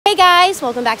guys,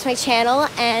 welcome back to my channel,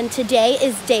 and today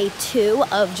is day 2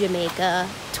 of Jamaica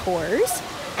tours,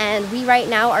 and we right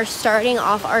now are starting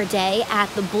off our day at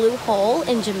the Blue Hole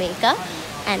in Jamaica,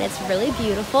 and it's really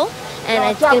beautiful and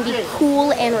it's going to be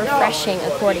cool and refreshing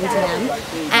according to them.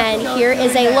 And here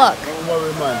is a look. Don't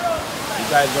worry, man. You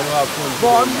guys gonna have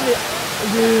fun.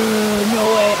 No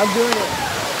way, I'm doing it.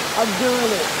 I'm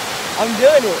doing it. I'm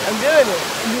doing it. I'm doing it.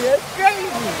 That's crazy.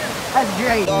 That's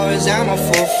great. I'm a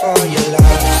fool for your love.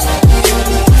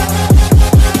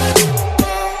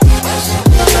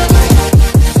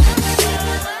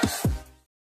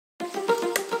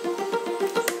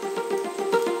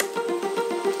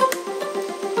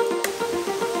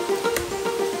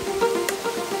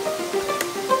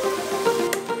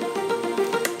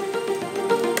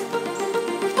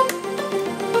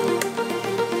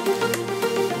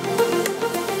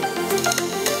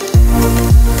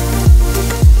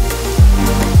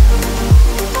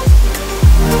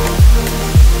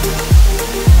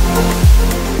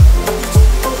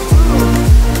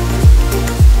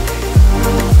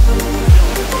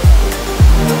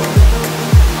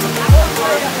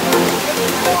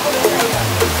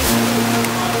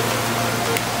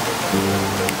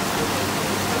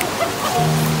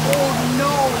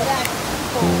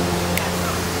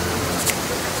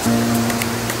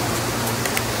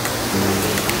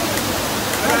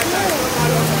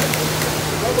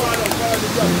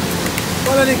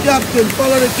 Follow the captain,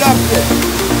 follow the captain.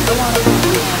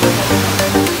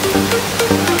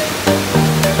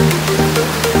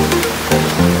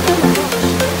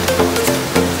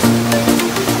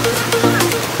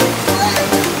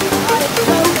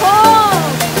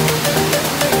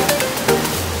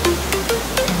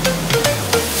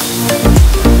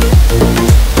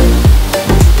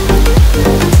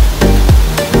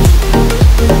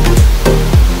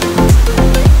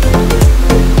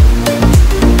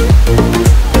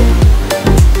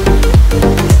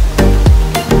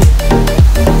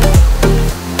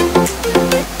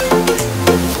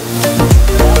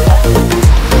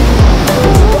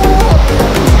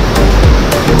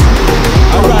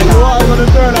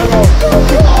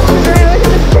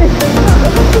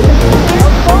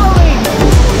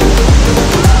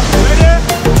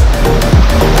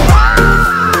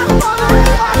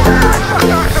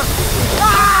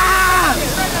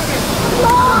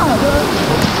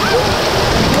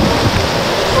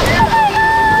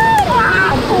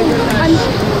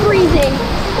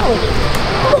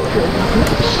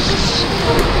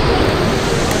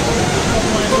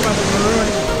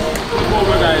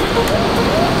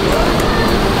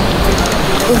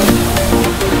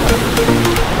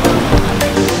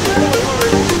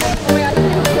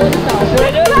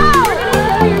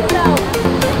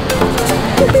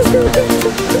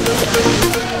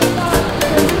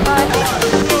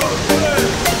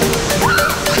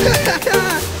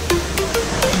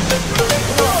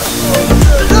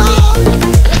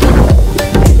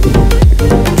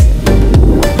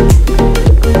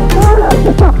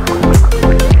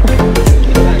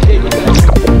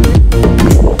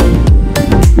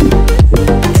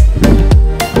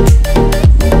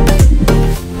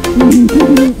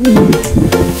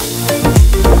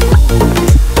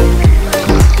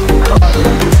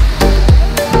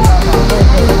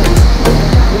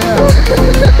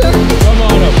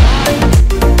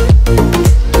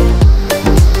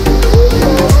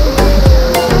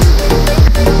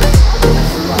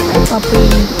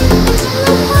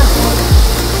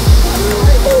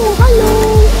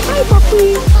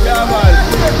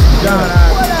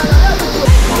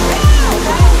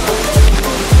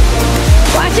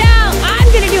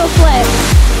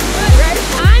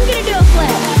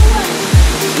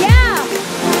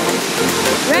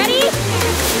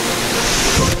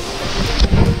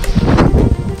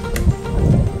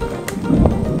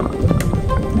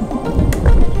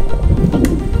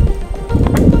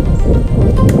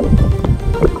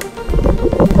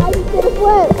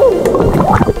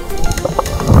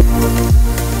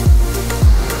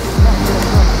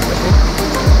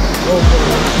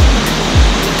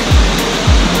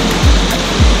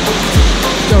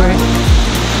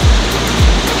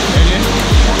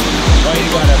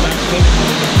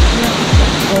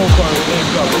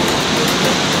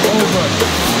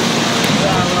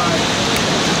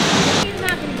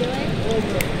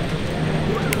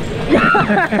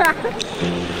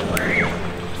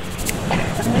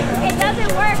 It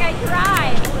doesn't work, I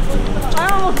tried. I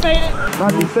almost made it.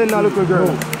 Matty, send that little girl.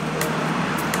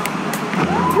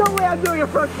 No way I'm doing a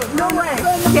front flip. No way.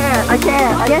 I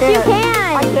can't. Yes, you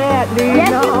can. I can't, dude. Yes,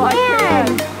 no, you can.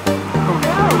 I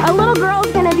can't. A little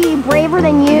girl's gonna be braver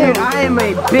than you. Dude, I am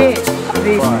a bitch.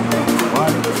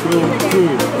 1, 2, 3,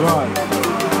 run.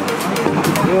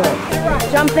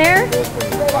 Jump there.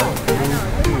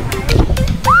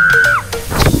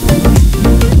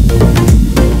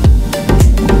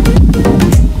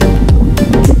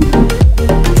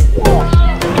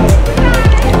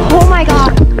 Oh my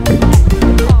God.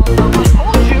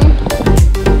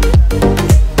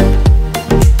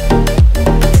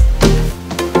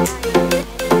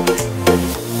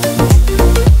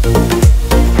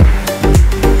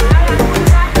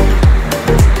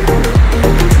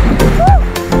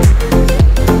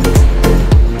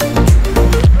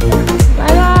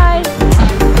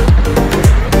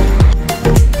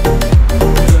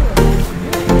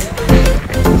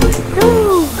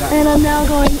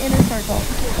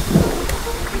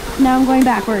 Now I'm going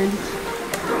backwards.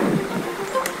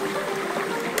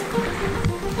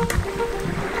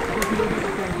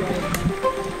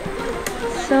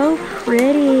 So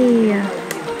pretty.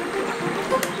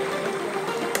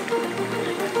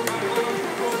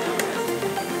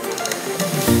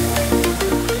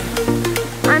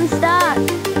 I'm stuck.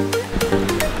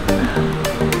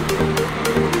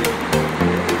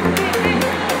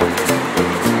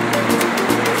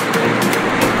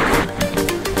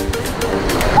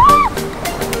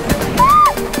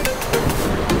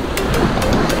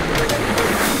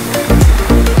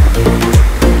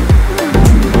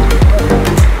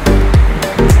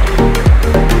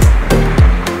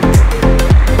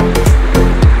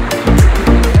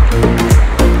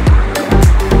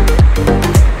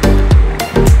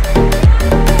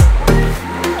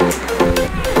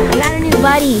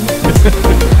 Buddy.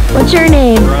 What's your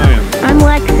name? Ryan. I'm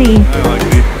Lexi. Hi,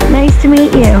 Lexi. Nice to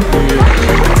meet you.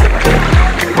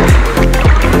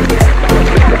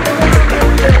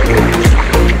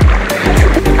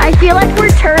 I feel like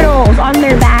we're turtles on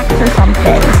their backs or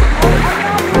something.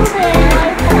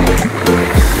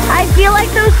 I feel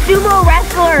like those sumo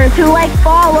wrestlers who like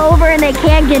fall over and they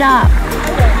can't get up.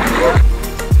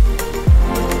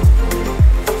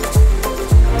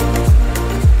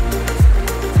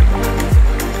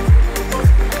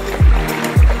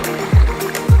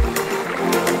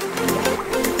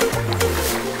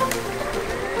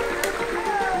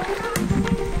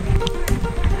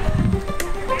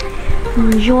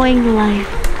 Enjoying life.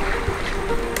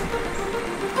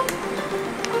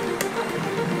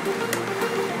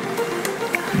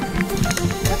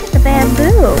 Look at the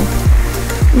bamboo.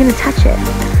 I'm gonna touch it. I'm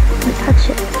gonna touch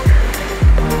it.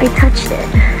 I touched it.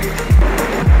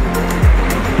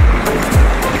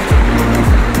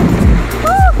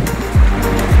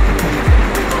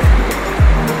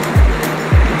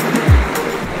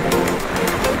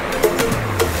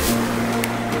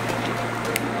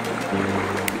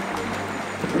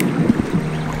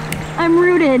 I'm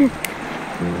rooted.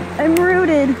 I'm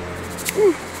rooted.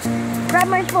 Grab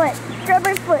my foot. Grab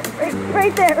my foot.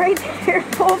 Right there. Right there.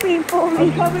 Pull me. Pull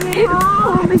me. I'm coming in.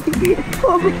 Pull me.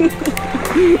 Pull me.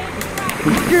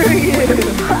 Screw you.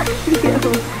 Fuck you.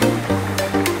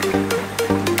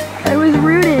 I was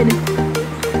rooted.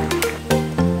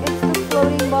 It's the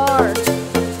floating bar.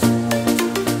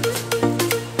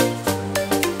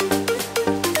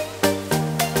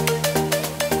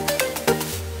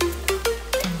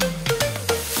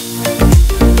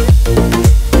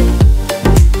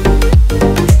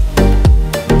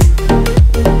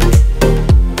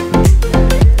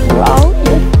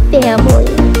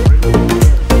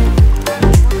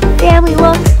 Family,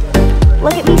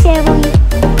 look at me, family.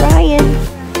 Ryan.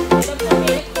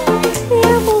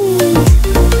 Family.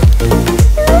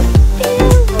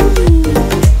 Family.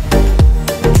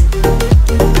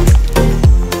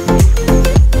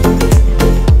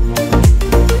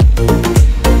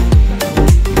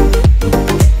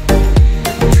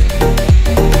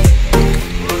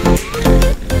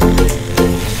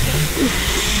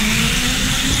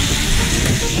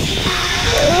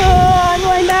 Oh, I'm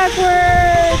going backwards.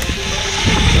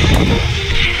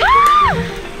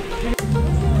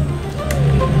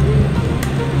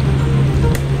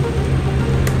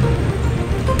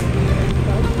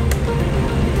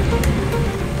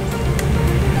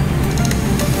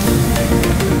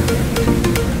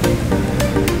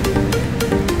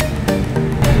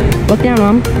 Look down,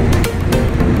 Mom.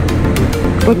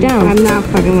 Look down. I'm not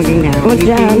fucking looking down. Look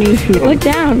down. Look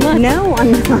down. Look. No,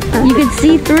 I'm not. You can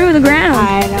see through the ground.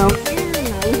 I don't care. I'm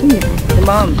not looking down.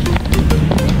 Mom.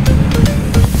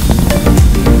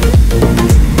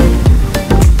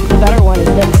 The better one is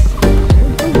this.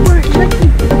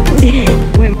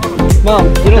 Wait, Mom,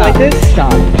 you don't like this?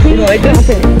 Stop. You don't like this?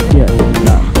 Yeah,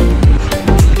 no.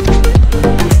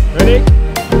 Ready?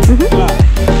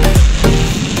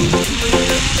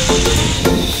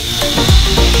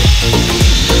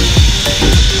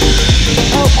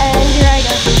 Oh, and here I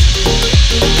go.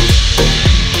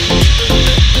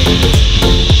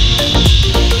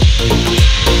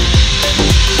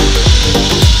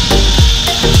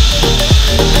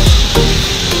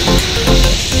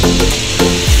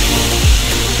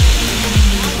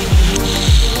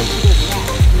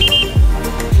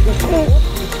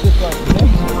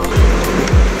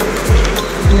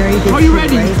 did Are you two,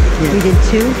 ready? right? Yeah. We did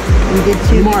two. We did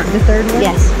two. Mark. The third one?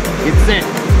 Yes. Get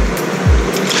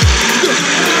set.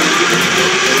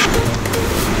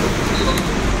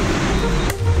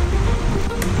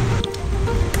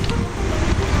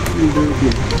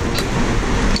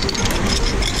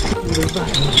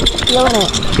 Blown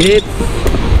it. Hit.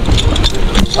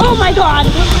 Oh my god!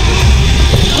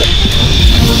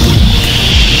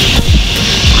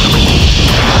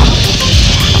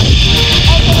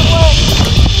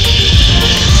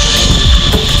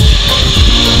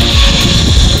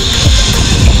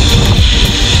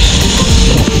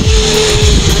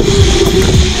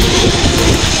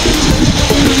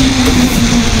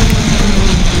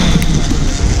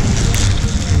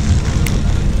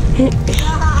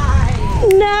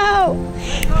 No!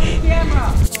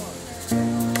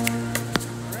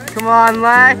 Come on,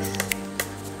 Lex.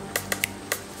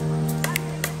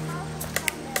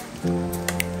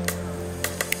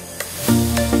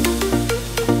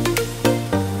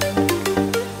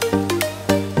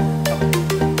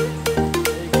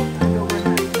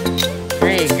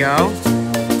 There you go.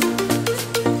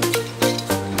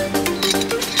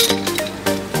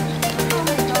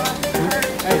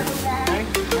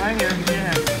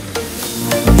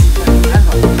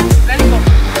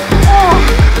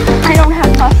 I don't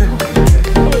have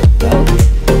muscle.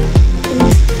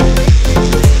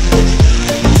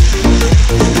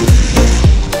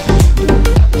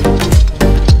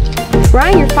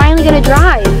 Ryan, you're finally gonna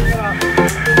drive.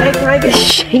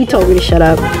 He told me to shut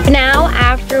up. Now,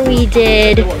 after we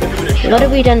did, what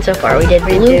have we done so far? We did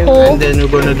Blue Hole. And then we're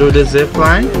gonna do the zip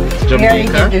line. We already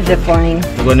Jamaica. did the zip line.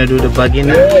 We're gonna do the buggy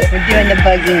now. We're doing the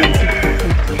buggy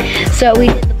now. So we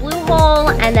did the Blue Hole,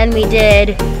 and then we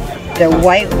did The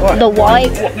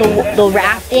the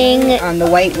rafting on the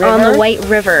White River. on the White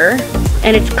River,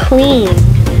 and it's cleaned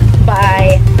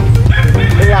by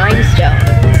limestone.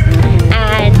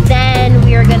 And then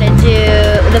we are gonna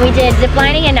then we did zip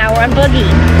lining, and now we're on boogie.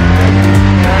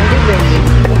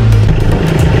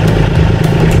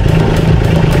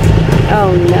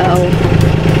 Oh no.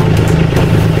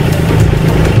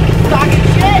 Talking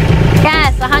shit?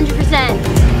 Yes,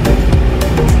 100%.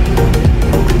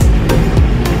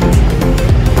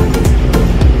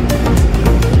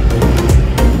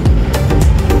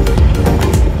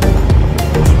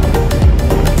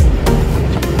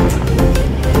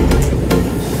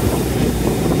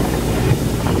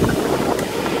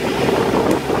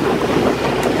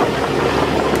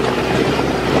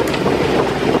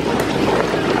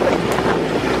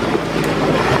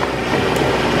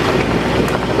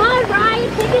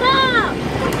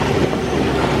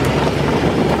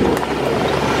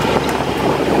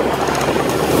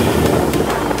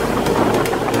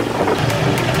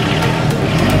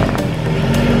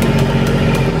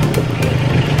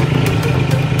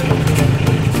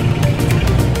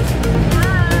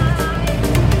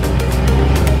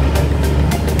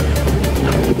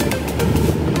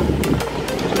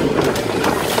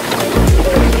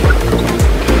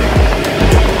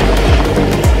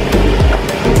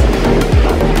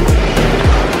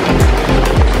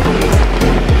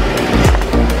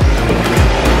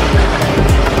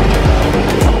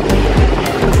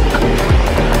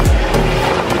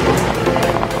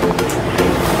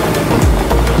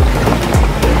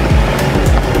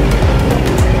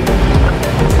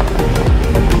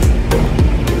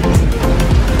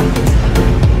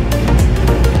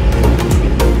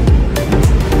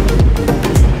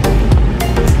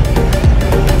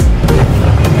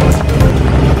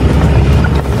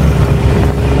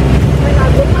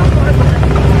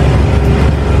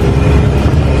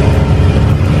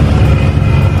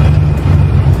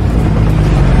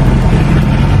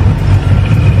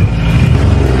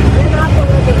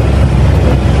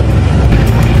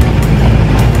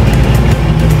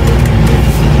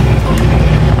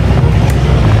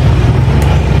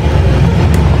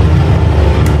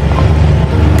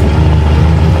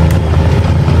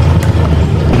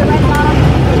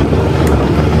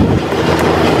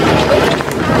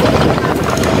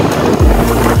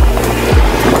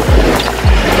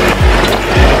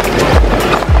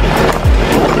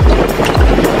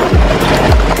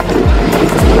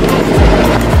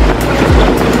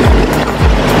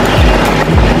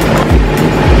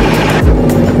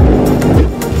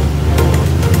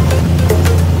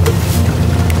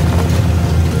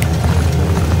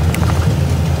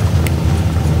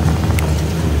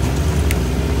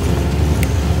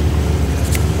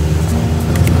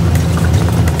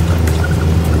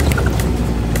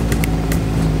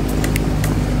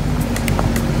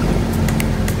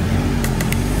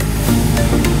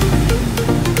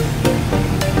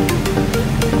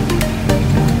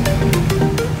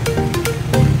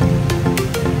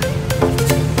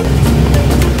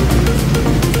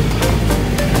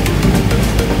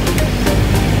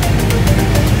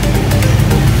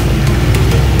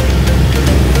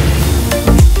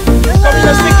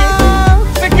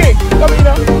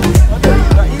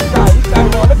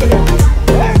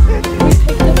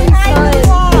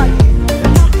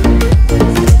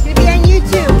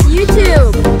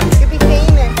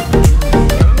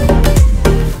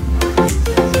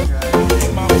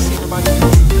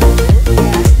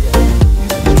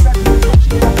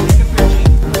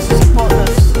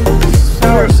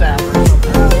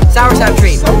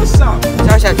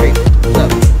 straight.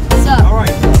 Look. What's up? All right.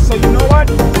 So you know what?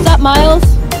 What's up, Miles?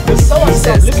 The sour sop. Jesus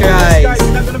Listen to this, Christ. guys.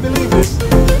 You're not gonna believe this.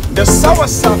 The sour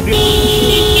sop.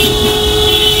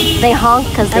 They honk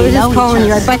because they I was know just calling each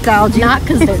you. I other. butt dialed you. Not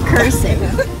because they're cursing.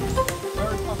 And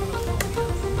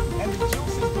the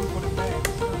juice is good for the band.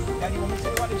 Daddy, want me to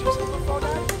tell you what the juice is good for,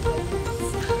 Dad?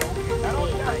 Not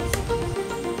only that.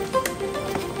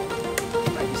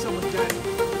 Thank you so much, Daddy.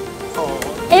 Oh.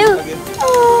 Ew.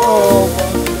 Oh.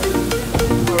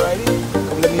 Alrighty.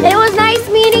 Come let me. It was nice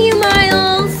meeting you,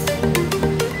 Miles.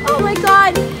 Oh my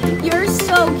God, you're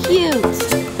so cute.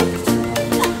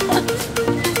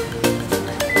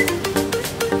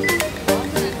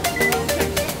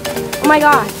 Oh my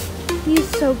God, he's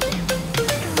so cute.